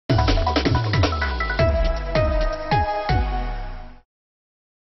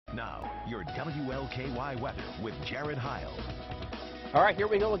WLKY weather with Jared Heil. All right, here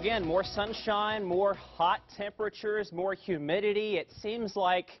we go again. More sunshine, more hot temperatures, more humidity. It seems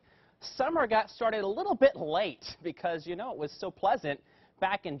like summer got started a little bit late because, you know, it was so pleasant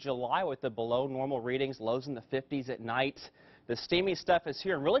back in July with the below normal readings, lows in the 50s at night. The steamy stuff is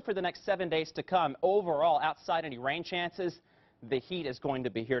here, and really for the next 7 days to come, overall, outside any rain chances, the heat is going to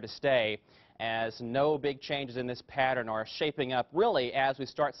be here to stay, as no big changes in this pattern are shaping up really as we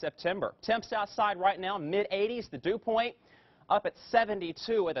start September. Temps outside right now, mid-80s, the dew point up at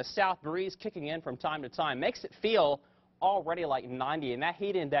 72 with a south breeze kicking in from time to time. Makes it feel already like 90, and that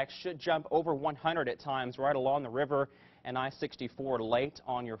heat index should jump over 100 at times right along the river and I-64 late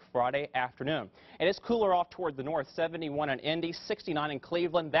on your Friday afternoon. It is cooler off toward the north, 71 in Indy, 69 in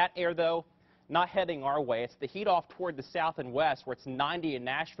Cleveland. That air, though, not heading our way. It's the heat off toward the south and west, where it's 90 in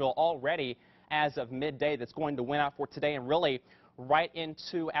Nashville already as of midday, that's going to win out for today and really right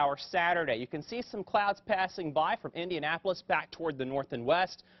into our Saturday. You can see some clouds passing by from Indianapolis back toward the north and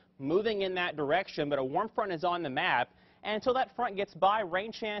west, moving in that direction, but a warm front is on the map. And until that front gets by,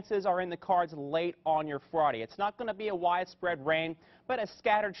 rain chances are in the cards late on your Friday. It's not going to be a widespread rain, but a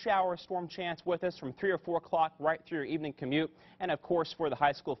scattered shower storm chance with us from 3 or 4 o'clock right through your evening commute. And, of course, for the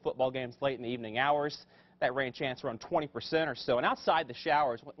high school football games late in the evening hours, that rain chance around 20% or so. And outside the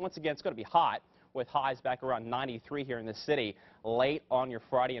showers, once again, it's going to be hot, with highs back around 93 here in the city late on your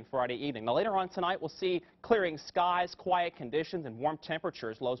Friday and Friday evening. Now, later on tonight, we'll see clearing skies, quiet conditions, and warm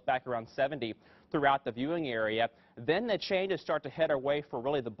temperatures, lows back around 70 throughout the viewing area. Then the changes start to head our way for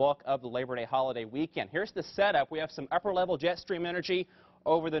really the bulk of the Labor Day holiday weekend. Here's the setup. We have some upper-level jet stream energy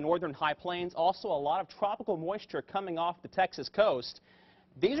over the northern high plains. Also, a lot of tropical moisture coming off the Texas coast.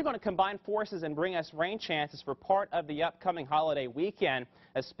 These are going to combine forces and bring us rain chances for part of the upcoming holiday weekend,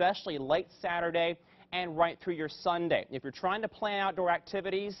 especially late Saturday and right through your Sunday. If you're trying to plan outdoor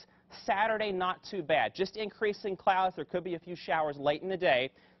activities, Saturday not too bad. Just increasing clouds. There could be a few showers late in the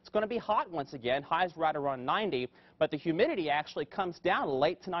day. It's going to be hot once again, highs right around 90, but the humidity actually comes down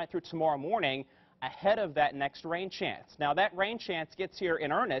late tonight through tomorrow morning ahead of that next rain chance. Now, that rain chance gets here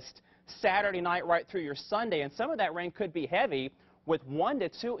in earnest Saturday night right through your Sunday, and some of that rain could be heavy, with 1 to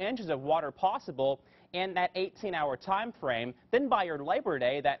 2 inches of water possible in that 18-hour time frame. Then by your Labor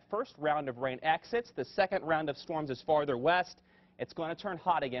Day, that first round of rain exits. The second round of storms is farther west. It's going to turn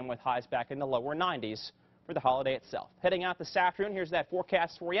hot again with highs back in the lower 90s for the holiday itself. Heading out this afternoon, here's that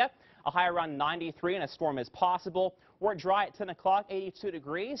forecast for you. A high around 93 and a storm is possible. We're dry at 10 o'clock, 82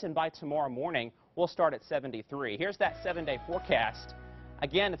 degrees, and by tomorrow morning, we'll start at 73. Here's that 7-day forecast.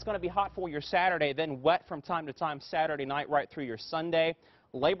 Again, it's going to be hot for your Saturday, then wet from time to time Saturday night right through your Sunday.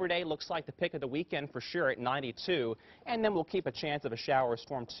 Labor Day looks like the pick of the weekend for sure at 92, and then we'll keep a chance of a shower or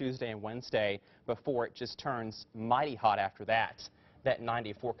storm Tuesday and Wednesday before it just turns mighty hot after that. That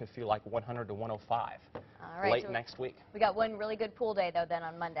 94 could feel like 100 to 105 late next week. We got one really good pool day, though, then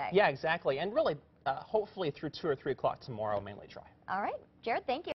on Monday. Yeah, exactly, and really hopefully through 2 or 3 o'clock tomorrow, mainly dry. All right, Jared, thank you.